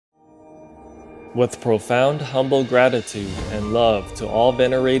With profound humble gratitude and love to all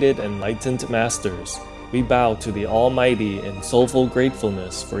venerated enlightened masters, we bow to the Almighty in soulful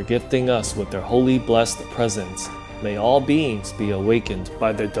gratefulness for gifting us with their holy blessed presence. May all beings be awakened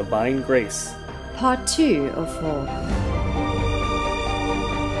by their divine grace. Part 2 of 4.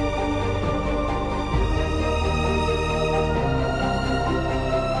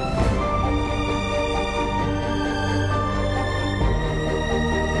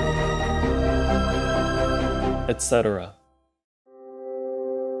 Etc.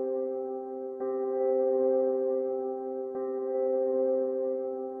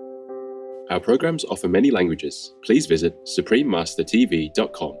 Our programs offer many languages. Please visit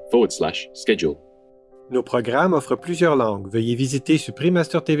suprememastertv.com/schedule. Nos programmes offrent plusieurs langues. Veuillez visiter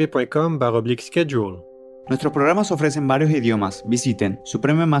suprememastertv.com/schedule. Nuestros programas ofrecen varios idiomas. Visiten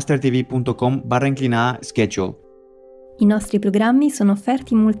suprememastertv.com/schedule. I nostri programmi sono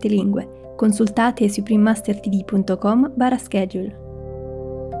offerti in multilingue. Consultate suprememastertv.com/schedule.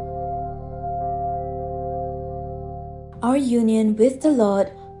 Our union with the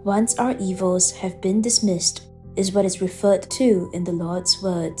Lord, once our evils have been dismissed, is what is referred to in the Lord's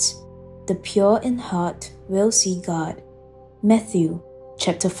words. The pure in heart will see God. Matthew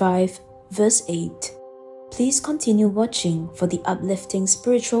chapter 5, verse 8. Please continue watching for the uplifting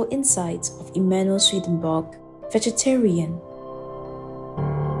spiritual insights of Emanuel Swedenborg, vegetarian.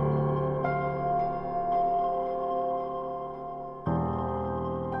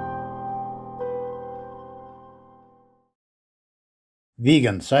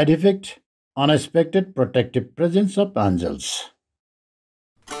 Vegan side effect: unexpected protective presence of angels.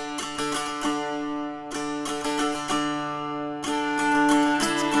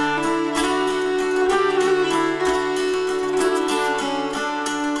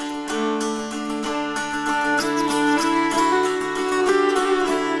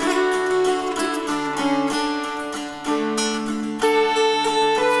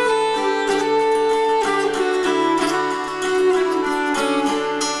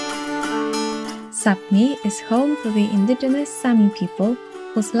 Sapmi is home to the indigenous Sami people,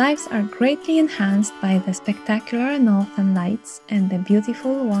 whose lives are greatly enhanced by the spectacular northern lights, and the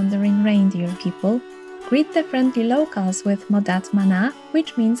beautiful wandering reindeer people greet the friendly locals with Modat Mana,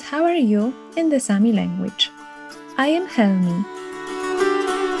 which means "How are you?" in the Sami language. I am Helmi.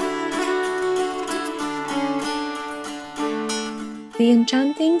 The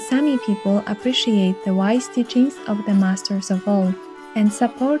enchanting Sami people appreciate the wise teachings of the Masters of All and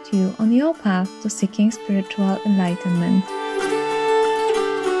support you on your path to seeking spiritual enlightenment.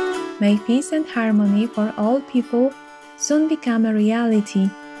 May peace and harmony for all people soon become a reality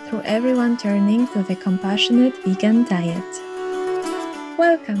through everyone turning to the compassionate vegan diet.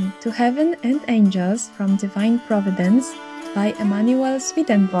 Welcome to Heaven and Angels from Divine Providence by Emanuel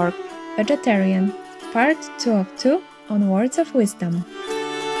Swedenborg, vegetarian, part 2 of 2 on Words of Wisdom.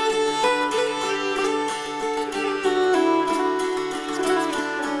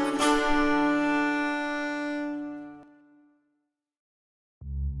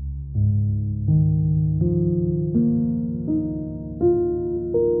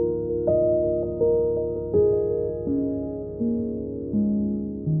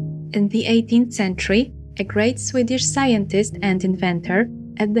 In the 18th century, a great Swedish scientist and inventor,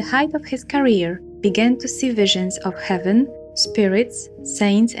 at the height of his career, began to see visions of heaven, spirits,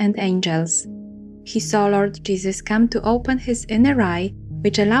 saints, and angels. He saw Lord Jesus come to open his inner eye,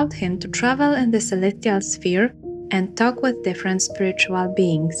 which allowed him to travel in the celestial sphere and talk with different spiritual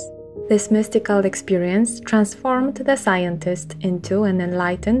beings. This mystical experience transformed the scientist into an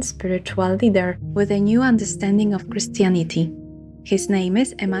enlightened spiritual leader with a new understanding of Christianity. His name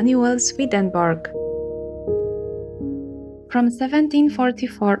is Emanuel Swedenborg. From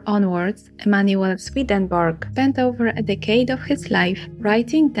 1744 onwards, Emanuel Swedenborg spent over a decade of his life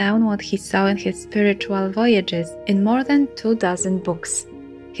writing down what he saw in his spiritual voyages in more than 24 books.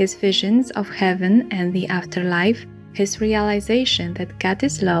 His visions of heaven and the afterlife, his realization that God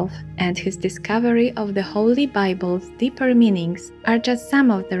is love, and his discovery of the Holy Bible's deeper meanings are just some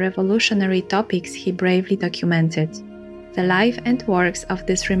of the revolutionary topics he bravely documented. The life and works of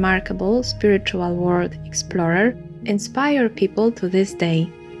this remarkable spiritual world explorer inspire people to this day.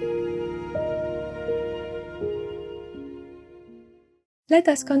 Let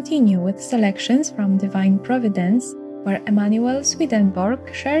us continue with selections from Divine Providence, where Emanuel Swedenborg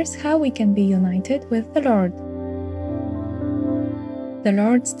shares how we can be united with the Lord. The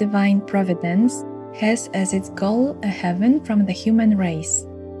Lord's divine providence has as its goal a heaven from the human race.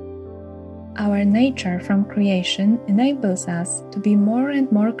 Our nature from creation enables us to be more and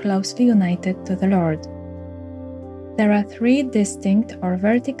more closely united to the Lord. There are three distinct or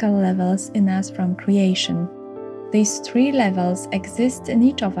vertical levels in us from creation. These three levels exist in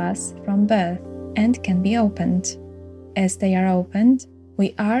each of us from birth and can be opened. As they are opened,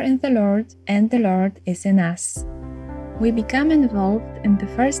 we are in the Lord and the Lord is in us. We become involved in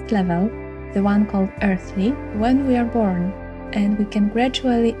the first level, the one called earthly, when we are born, and we can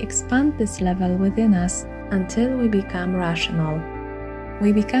gradually expand this level within us until we become rational.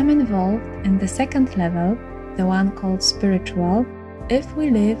 We become involved in the second level, the one called spiritual, if we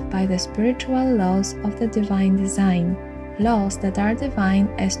live by the spiritual laws of the divine design, laws that are divine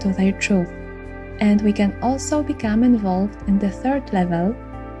as to their truth. And we can also become involved in the third level,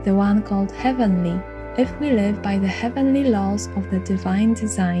 the one called heavenly, if we live by the heavenly laws of the divine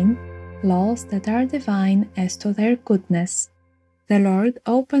design, laws that are divine as to their goodness. The Lord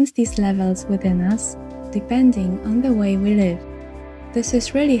opens these levels within us, depending on the way we live. This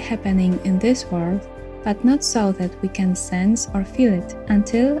is really happening in this world, but not so that we can sense or feel it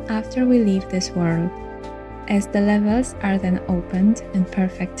until after we leave this world. As the levels are then opened and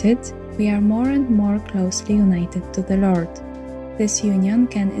perfected, we are more and more closely united to the Lord. This union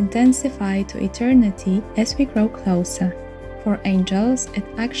can intensify to eternity as we grow closer. For angels, it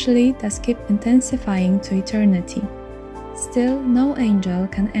actually does keep intensifying to eternity. Still, no angel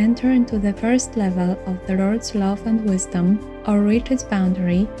can enter into the first level of the Lord's love and wisdom or reach its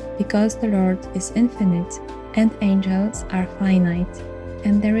boundary because the Lord is infinite and angels are finite,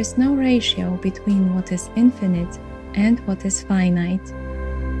 and there is no ratio between what is infinite and what is finite.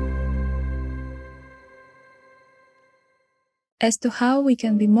 As to how we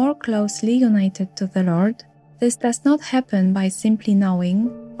can be more closely united to the Lord, this does not happen by simply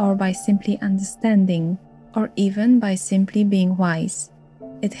knowing or by simply understanding, or even by simply being wise.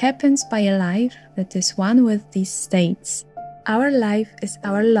 It happens by a life that is one with these states. Our life is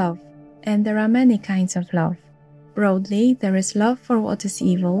our love, and there are many kinds of love. Broadly, there is love for what is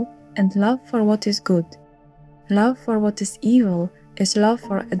evil and love for what is good. Love for what is evil is love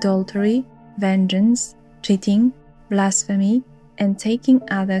for adultery, vengeance, cheating, blasphemy, and taking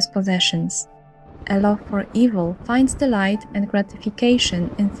others' possessions. A love for evil finds delight and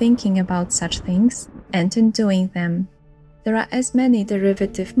gratification in thinking about such things and in doing them. There are as many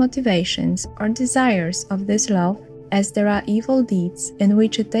derivative motivations or desires of this love as there are evil deeds in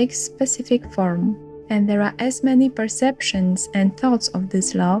which it takes specific form, and there are as many perceptions and thoughts of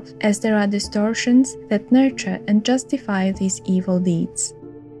this love as there are distortions that nurture and justify these evil deeds.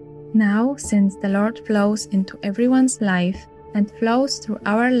 Now, since the Lord flows into everyone's life and flows through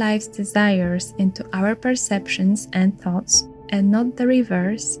our life's desires into our perceptions and thoughts, and not the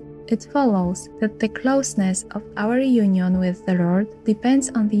reverse, it follows that the closeness of our union with the Lord depends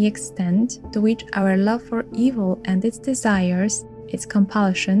on the extent to which our love for evil and its desires, its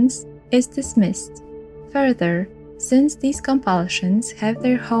compulsions, is dismissed. Further, since these compulsions have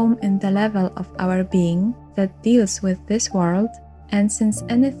their home in the level of our being that deals with this world, and since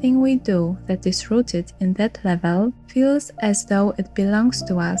anything we do that is rooted in that level feels as though it belongs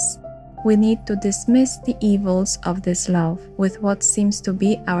to us, we need to dismiss the evils of this love with what seems to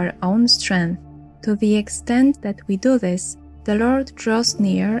be our own strength. To the extent that we do this, the Lord draws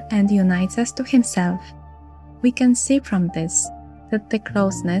near and unites us to Himself. We can see from this that the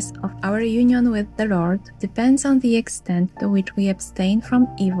closeness of our union with the Lord depends on the extent to which we abstain from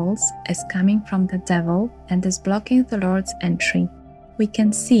evils as coming from the devil and as blocking the Lord's entry. We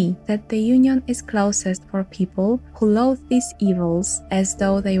can see that the union is closest for people who loathe these evils as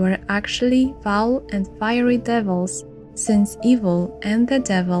though they were actually foul and fiery devils, since evil and the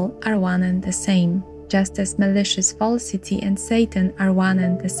devil are one and the same, just as malicious falsity and Satan are one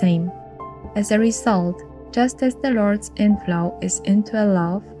and the same. As a result, just as the Lord's inflow is into a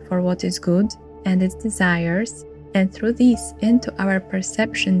love for what is good and its desires, and through these into our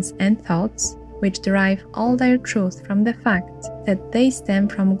perceptions and thoughts, which derive all their truth from the fact that they stem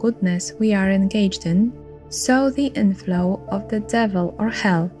from goodness we are engaged in, so the inflow of the devil or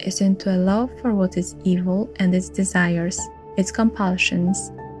hell is into a love for what is evil and its desires, its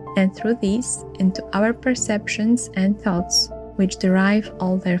compulsions, and through these into our perceptions and thoughts, which derive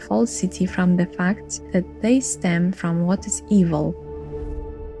all their falsity from the fact that they stem from what is evil.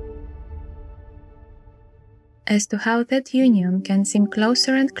 As to how that union can seem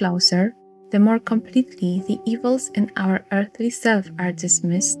closer and closer, the more completely the evils in our earthly self are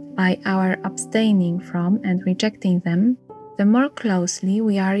dismissed by our abstaining from and rejecting them, the more closely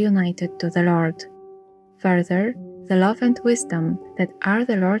we are united to the Lord. Further, the love and wisdom that are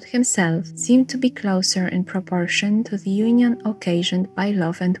the Lord Himself seem to be closer in proportion to the union occasioned by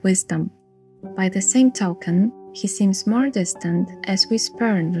love and wisdom. By the same token, He seems more distant as we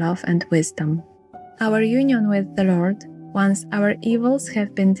spurn love and wisdom. Our union with the Lord, once our evils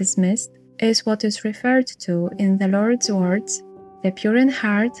have been dismissed, is what is referred to in the Lord's words, "The pure in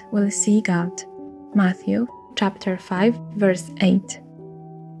heart will see God." Matthew chapter 5, verse 8.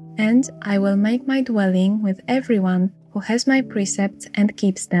 And I will make my dwelling with everyone who has my precepts and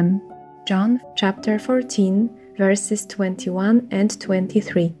keeps them. John chapter 14, verses 21 and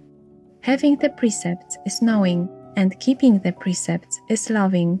 23. Having the precepts is knowing, and keeping the precepts is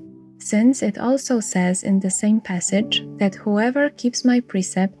loving, since it also says in the same passage that whoever keeps my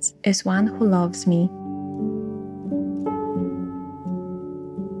precepts is one who loves me.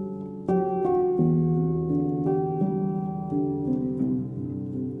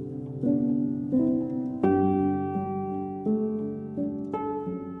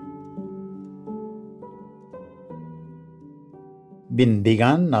 Been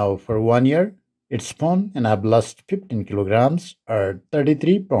begun now for 1 year. Its spawn and I've lost 15 kilograms or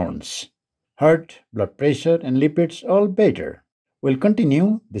 33 pounds. Heart, blood pressure and lipids all better. Will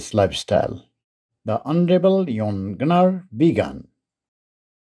continue this lifestyle. The Honorable Jon Gunnar began.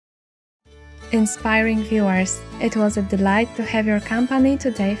 Inspiring viewers, it was a delight to have your company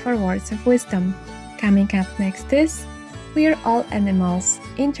today for Words of Wisdom. Coming up next is We're All Animals,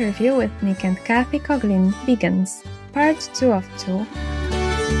 interview with Nick and Kathy Coughlin, vegans, part 2 of 2.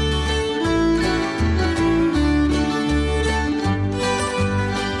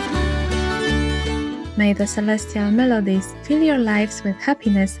 May the celestial melodies fill your lives with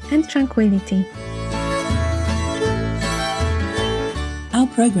happiness and tranquility. Our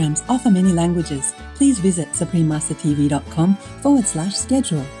programs offer many languages. Please visit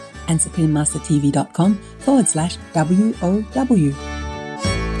suprememastertv.com/schedule and suprememastertv.com/WOW.